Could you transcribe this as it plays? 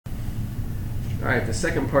Alright, the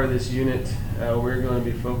second part of this unit, we're going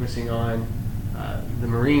to be focusing on the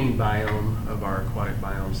marine biome of our aquatic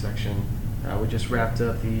biome section. We just wrapped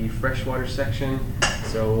up the freshwater section,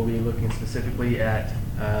 so we'll be looking specifically at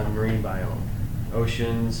the marine biome.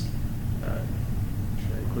 Oceans, that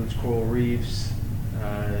includes coral reefs,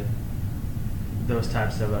 those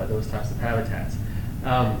types of habitats.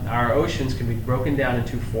 Our oceans can be broken down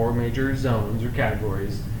into four major zones or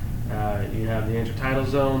categories. You have the intertidal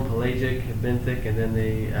zone, pelagic, benthic, and then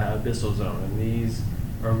the abyssal zone. And these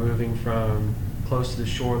are moving from close to the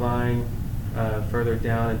shoreline further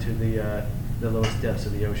down into the lowest depths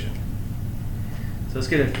of the ocean. So let's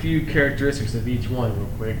get a few characteristics of each one real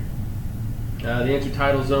quick. The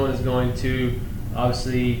intertidal zone is going to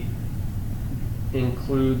obviously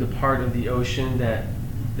include the part of the ocean that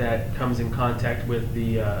comes in contact with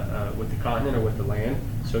the continent or with the land,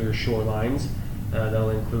 so your shorelines. That'll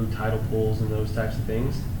include tidal pools and those types of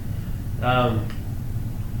things.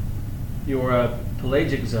 Your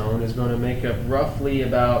pelagic zone is going to make up roughly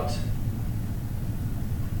about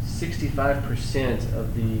 65%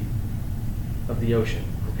 of the ocean.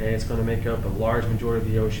 Okay, it's going to make up a large majority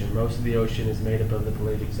of the ocean. Most of the ocean is made up of the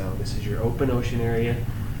pelagic zone. This is your open ocean area.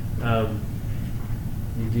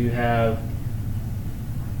 You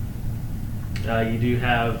do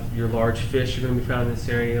have your large fish are going to be found in this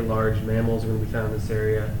area. Large mammals are going to be found in this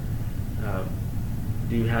area.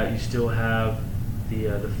 You still have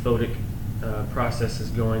the photic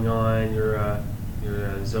processes going on. Your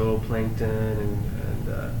zooplankton and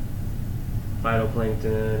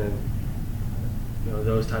phytoplankton, and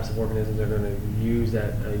those types of organisms are going to use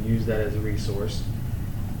that as a resource.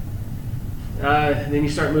 Then you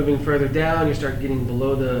start moving further down. You start getting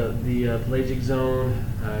below the pelagic zone.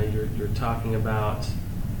 You're talking about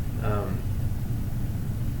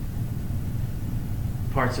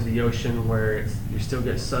parts of the ocean where you still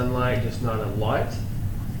get sunlight, just not a lot.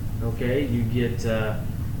 Okay, you get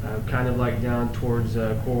kind of like down towards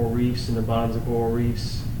coral reefs and the bottoms of coral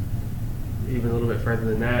reefs. Even a little bit further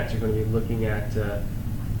than that, you're going to be looking at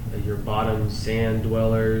your bottom sand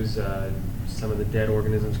dwellers. Some of the dead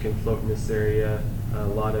organisms can float in this area. A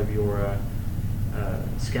lot of your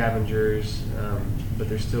scavengers, but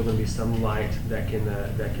there's still going to be some light that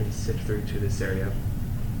can sift through to this area.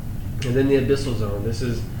 And then the abyssal zone. This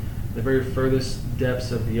is the very furthest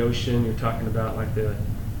depths of the ocean. You're talking about like the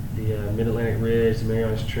Mid-Atlantic Ridge, the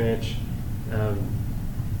Marianas Trench.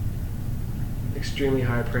 Extremely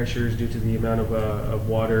high pressures due to the amount of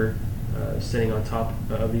water sitting on top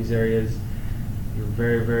of these areas. Your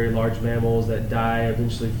very, very large mammals that die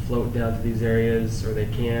eventually float down to these areas, or they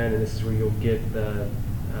can, and this is where you'll get the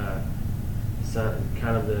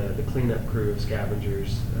cleanup crew of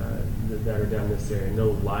scavengers that are down this area. No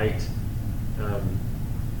light,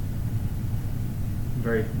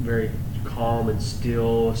 very, very calm and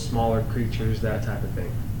still, smaller creatures, that type of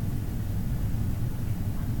thing.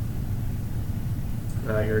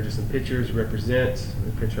 Here are just some pictures represent.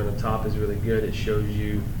 The picture on the top is really good. It shows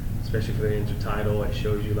you, especially for the intertidal, it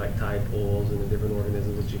shows you like tide pools and the different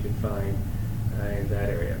organisms that you can find in that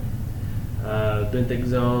area. Benthic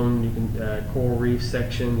zone, you can coral reef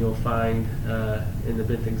section you'll find in the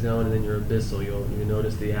benthic zone, and then your abyssal, you'll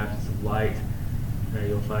notice the absence of light.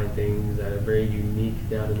 You'll find things that are very unique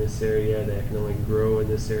down in this area that can only grow in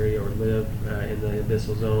this area or live in the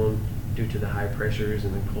abyssal zone due to the high pressures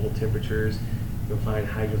and the cold temperatures. You'll find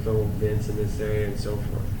hydrothermal vents in this area and so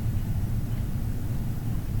forth.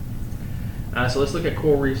 So let's look at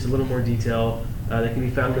coral reefs in a little more detail. They can be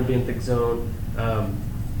found in the benthic zone.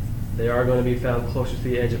 They are going to be found closer to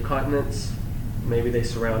the edge of continents. Maybe they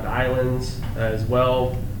surround islands as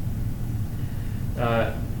well.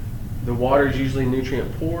 The water is usually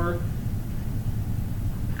nutrient poor.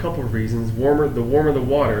 A couple of reasons. The warmer the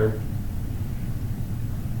water,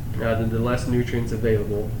 the less nutrients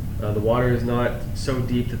available. The water is not so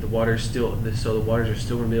deep that the waters are still going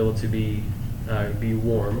to be able to be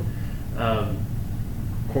warm.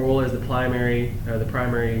 Coral is the primary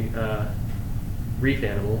reef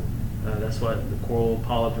animal. That's what the coral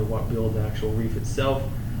polyps are what build the actual reef itself.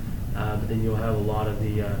 But then you'll have a lot of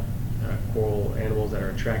the coral animals that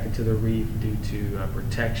are attracted to the reef due to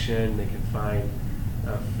protection. They can find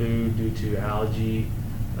food due to algae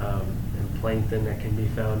and plankton that can be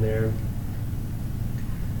found there.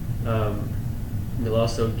 You'll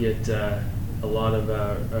also get a lot of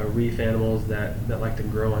reef animals that like to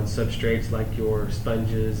grow on substrates like your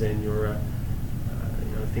sponges and your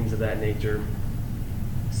things of that nature.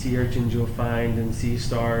 Sea urchins you'll find, and sea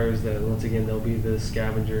stars that once again they'll be the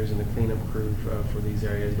scavengers and the cleanup crew for these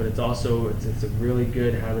areas. But it's a really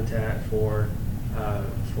good habitat for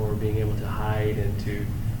being able to hide and to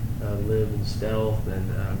live in stealth and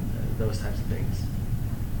those types of things.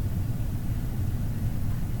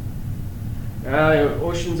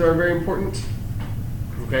 Oceans are very important.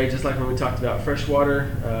 Okay, just like when we talked about freshwater,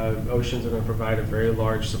 oceans are going to provide a very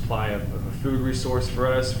large supply of a food resource for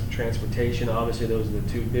us. Transportation, obviously, those are the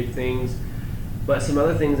two big things. But some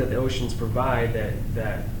other things that the oceans provide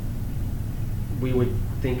that we would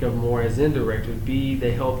think of more as indirect would be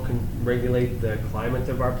they help regulate the climate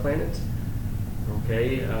of our planet.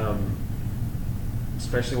 Okay,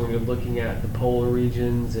 especially when you're looking at the polar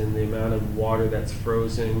regions and the amount of water that's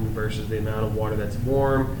frozen versus the amount of water that's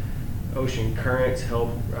warm. Ocean currents help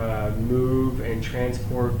move and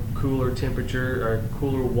transport cooler temperature or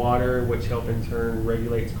cooler water, which help in turn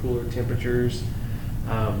regulates cooler temperatures.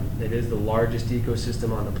 It is the largest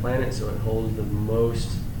ecosystem on the planet, so it holds the most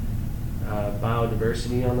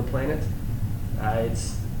biodiversity on the planet.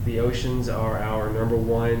 The oceans are our number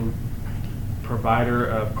one provider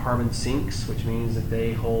of carbon sinks, which means that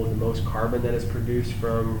they hold the most carbon that is produced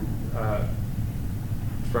from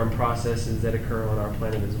processes that occur on our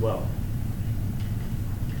planet as well.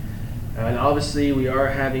 And obviously, we are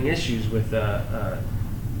having issues with the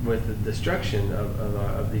destruction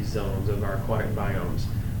of these zones, of our aquatic biomes.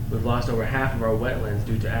 We've lost over half of our wetlands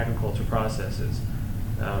due to agriculture processes,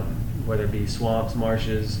 whether it be swamps,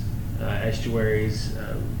 marshes, estuaries.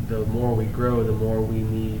 The more we grow, the more we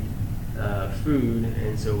need food,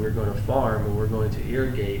 and so we're going to farm and we're going to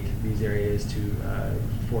irrigate these areas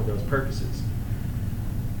for those purposes.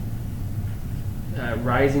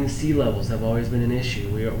 Rising sea levels have always been an issue.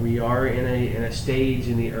 We are in a stage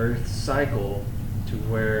in the Earth's cycle to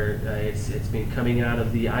where it's been coming out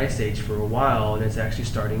of the ice age for a while, and it's actually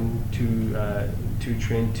starting to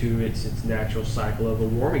trend to its natural cycle of a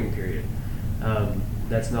warming period.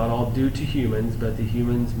 That's not all due to humans, but the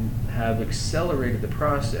humans have accelerated the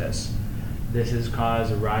process. This has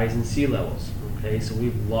caused a rise in sea levels. Okay, so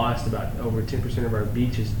we've lost about over 10% of our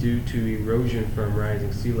beaches due to erosion from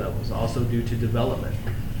rising sea levels, also due to development.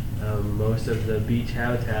 Most of the beach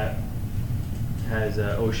habitat has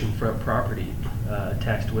oceanfront property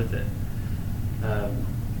attached with it.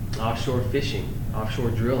 Offshore fishing, offshore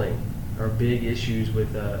drilling are big issues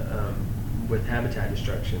with habitat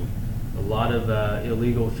destruction. A lot of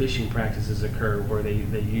illegal fishing practices occur where they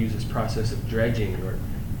use this process of dredging or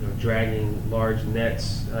dragging large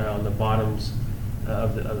nets on the bottoms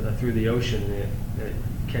through the ocean, and it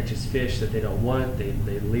catches fish that they don't want.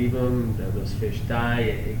 They leave them. Those fish die.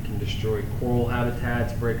 It can destroy coral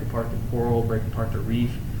habitats, break apart the coral, break apart the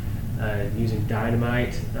reef, using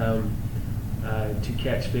dynamite to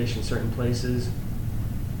catch fish in certain places.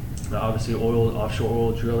 Obviously, offshore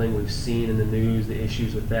oil drilling, we've seen in the news the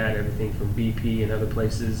issues with that, everything from BP and other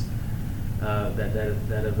places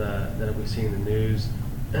that we've seen in the news.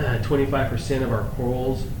 25% of our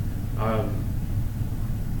corals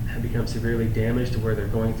have become severely damaged to where they're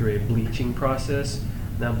going through a bleaching process.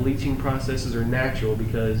 Now, bleaching processes are natural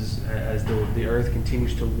because as the Earth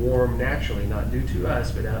continues to warm naturally, not due to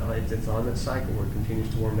us, but it's on the cycle where it continues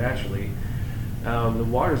to warm naturally, the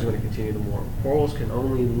water is going to continue to warm. Corals can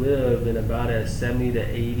only live in about a 70 to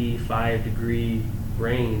 85 degree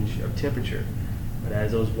range of temperature. But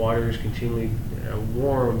as those waters continually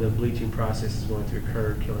warm, the bleaching process is going to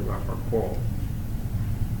occur, killing off our coral.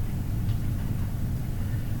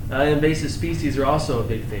 Invasive species are also a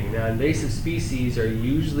big thing. Now, invasive species are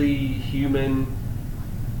usually human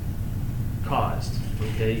caused,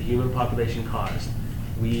 okay, human population caused.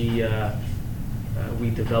 We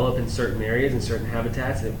develop in certain areas, in certain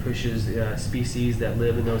habitats, and it pushes species that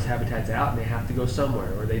live in those habitats out, and they have to go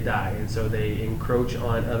somewhere or they die. And so they encroach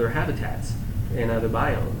on other habitats and other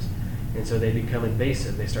biomes. And so they become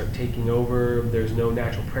invasive. They start taking over. There's no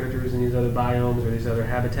natural predators in these other biomes or these other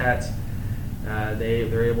habitats.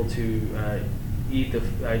 They're able to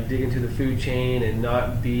dig into the food chain and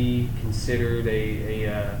not be considered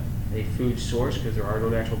a food source because there are no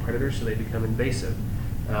natural predators, so they become invasive.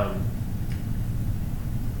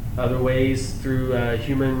 Other ways through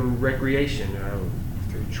human recreation,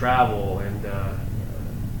 through travel and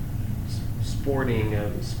sporting,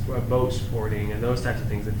 boat sporting, and those types of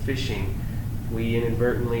things, and fishing. We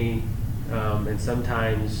inadvertently and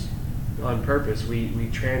sometimes on purpose, we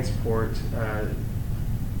transport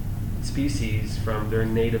species from their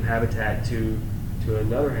native habitat to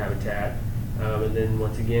another habitat, and then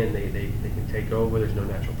once again they can take over. There's no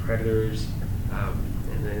natural predators,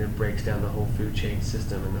 and then it breaks down the whole food chain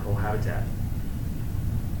system and the whole habitat.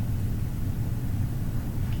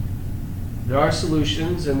 There are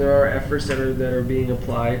solutions and there are efforts that are being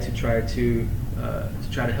applied to try to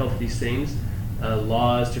help these things.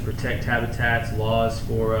 Laws to protect habitats, laws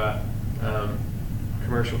for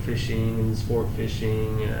commercial fishing and sport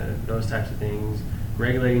fishing, those types of things.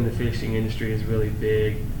 Regulating the fishing industry is really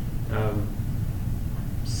big.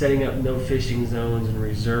 Setting up no fishing zones and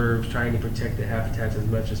reserves, trying to protect the habitats as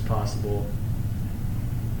much as possible.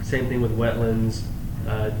 Same thing with wetlands,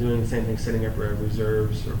 doing the same thing, setting up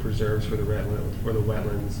reserves or preserves for the wetlands.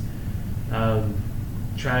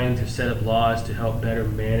 Trying to set up laws to help better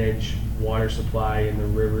manage water supply in the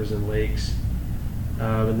rivers and lakes.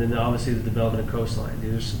 And then obviously the development of coastline.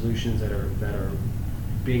 These are solutions that are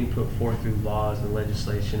being put forth through laws and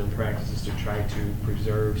legislation and practices to try to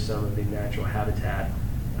preserve some of the natural habitat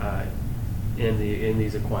in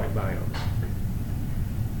these aquatic biomes.